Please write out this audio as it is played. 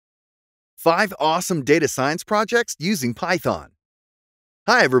5 awesome data science projects using Python.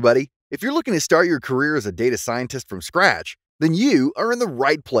 Hi, everybody. If you're looking to start your career as a data scientist from scratch, then you are in the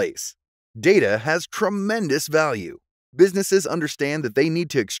right place. Data has tremendous value. Businesses understand that they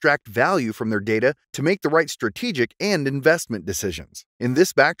need to extract value from their data to make the right strategic and investment decisions. In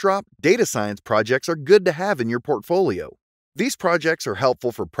this backdrop, data science projects are good to have in your portfolio. These projects are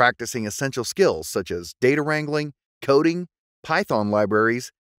helpful for practicing essential skills such as data wrangling, coding, Python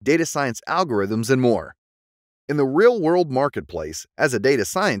libraries, data science algorithms, and more. In the real-world marketplace, as a data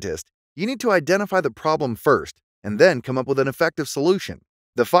scientist, you need to identify the problem first and then come up with an effective solution.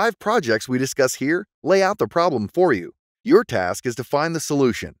 The 5 projects we discuss here lay out the problem for you. Your task is to find the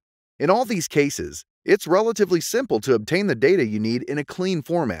solution. In all these cases, it's relatively simple to obtain the data you need in a clean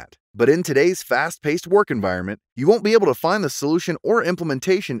format. But in today's fast-paced work environment, you won't be able to find the solution or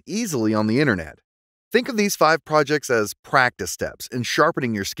implementation easily on the internet. Think of these 5 projects as practice steps in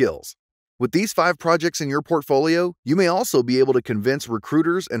sharpening your skills. With these 5 projects in your portfolio, you may also be able to convince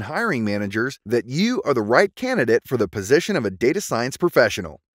recruiters and hiring managers that you are the right candidate for the position of a data science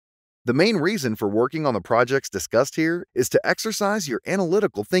professional. The main reason for working on the projects discussed here is to exercise your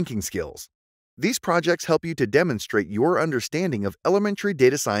analytical thinking skills. These projects help you to demonstrate your understanding of elementary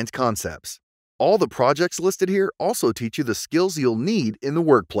data science concepts. All the projects listed here also teach you the skills you'll need in the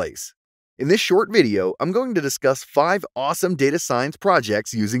workplace. In this short video, I'm going to discuss 5 awesome data science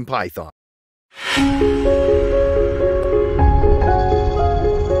projects using Python.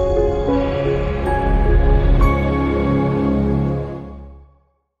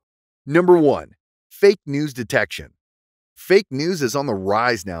 Number 1. Fake news detection. Fake news is on the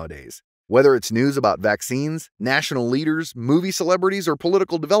rise nowadays. Whether it's news about vaccines, national leaders, movie celebrities, or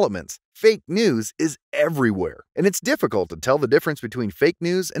political developments, fake news is everywhere, and it's difficult to tell the difference between fake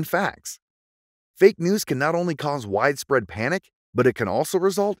news and facts. Fake news can not only cause widespread panic, but it can also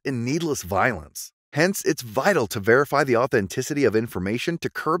result in needless violence. Hence, it's vital to verify the authenticity of information to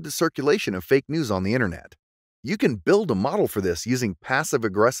curb the circulation of fake news on the internet. You can build a model for this using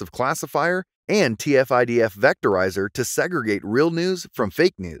passive-aggressive classifier and TF-IDF vectorizer to segregate real news from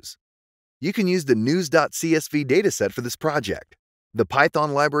fake news. You can use the news.csv dataset for this project. The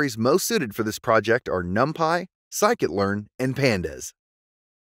Python libraries most suited for this project are NumPy, scikit-learn, and Pandas.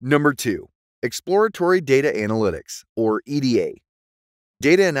 Number 2. Exploratory Data Analytics, or EDA.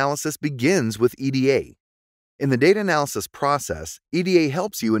 Data analysis begins with EDA. In the data analysis process, EDA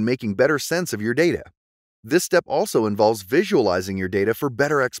helps you in making better sense of your data. This step also involves visualizing your data for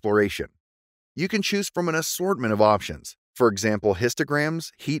better exploration. You can choose from an assortment of options, for example,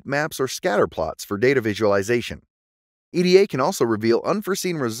 histograms, heat maps, or scatter plots for data visualization. EDA can also reveal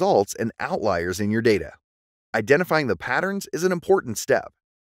unforeseen results and outliers in your data. Identifying the patterns is an important step.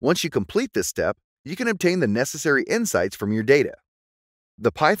 Once you complete this step, you can obtain the necessary insights from your data.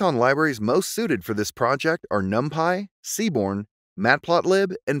 The Python libraries most suited for this project are NumPy, Seaborn,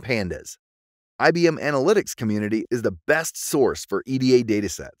 Matplotlib, and Pandas. IBM Analytics Community is the best source for EDA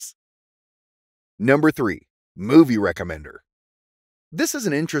datasets. Number 3. Movie Recommender. This is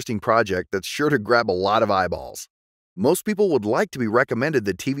an interesting project that's sure to grab a lot of eyeballs. Most people would like to be recommended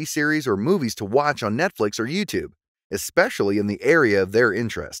the TV series or movies to watch on Netflix or YouTube, especially in the area of their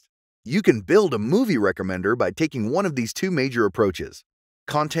interest. You can build a movie recommender by taking one of these 2 major approaches: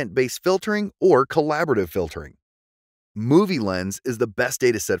 content-based filtering or collaborative filtering. Movie Lens is the best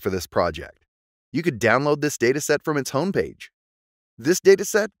dataset for this project. You could download this dataset from its homepage. This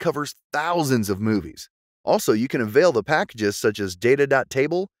dataset covers thousands of movies. Also, you can avail the packages such as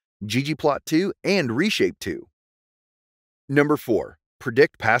data.table, ggplot2, and reshape2. Number 4.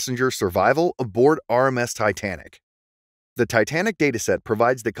 Predict passenger survival aboard RMS Titanic. The Titanic dataset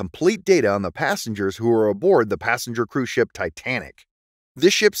provides the complete data on the passengers who were aboard the passenger cruise ship Titanic.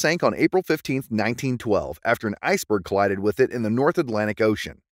 This ship sank on April 15, 1912, after an iceberg collided with it in the North Atlantic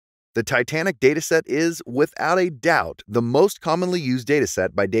Ocean. The Titanic dataset is, without a doubt, the most commonly used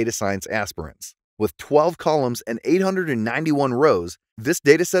dataset by data science aspirants. With 12 columns and 891 rows, this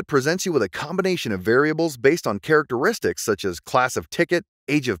dataset presents you with a combination of variables based on characteristics such as class of ticket,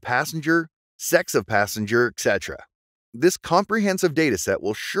 age of passenger, sex of passenger, etc. This comprehensive dataset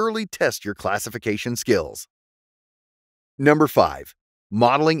will surely test your classification skills. Number 5.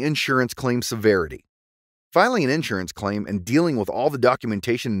 Modeling insurance claim severity. Filing an insurance claim and dealing with all the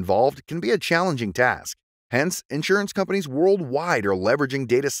documentation involved can be a challenging task. Hence, insurance companies worldwide are leveraging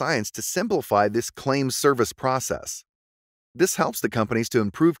data science to simplify this claims service process. This helps the companies to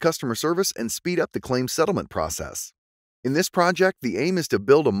improve customer service and speed up the claim settlement process. In this project, the aim is to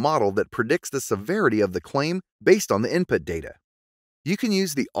build a model that predicts the severity of the claim based on the input data. You can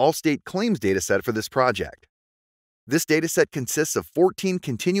use the Allstate Claims dataset for this project. This dataset consists of 14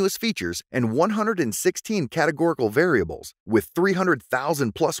 continuous features and 116 categorical variables, with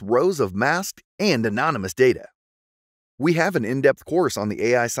 300,000 plus rows of masked and anonymous data. We have an in-depth course on the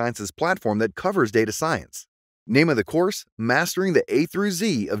AI Sciences platform that covers data science. Name of the course, Mastering the A through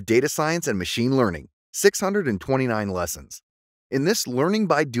Z of Data Science and Machine Learning, 629 lessons. In this Learning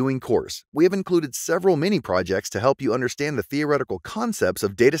by Doing course, we have included several mini projects to help you understand the theoretical concepts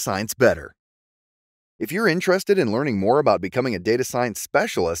of data science better. If you're interested in learning more about becoming a data science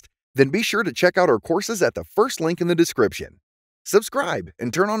specialist, then be sure to check out our courses at the first link in the description. Subscribe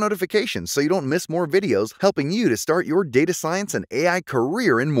and turn on notifications so you don't miss more videos helping you to start your data science and AI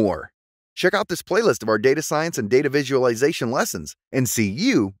career and more. Check out this playlist of our data science and data visualization lessons and see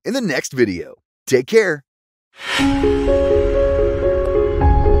you in the next video. Take care.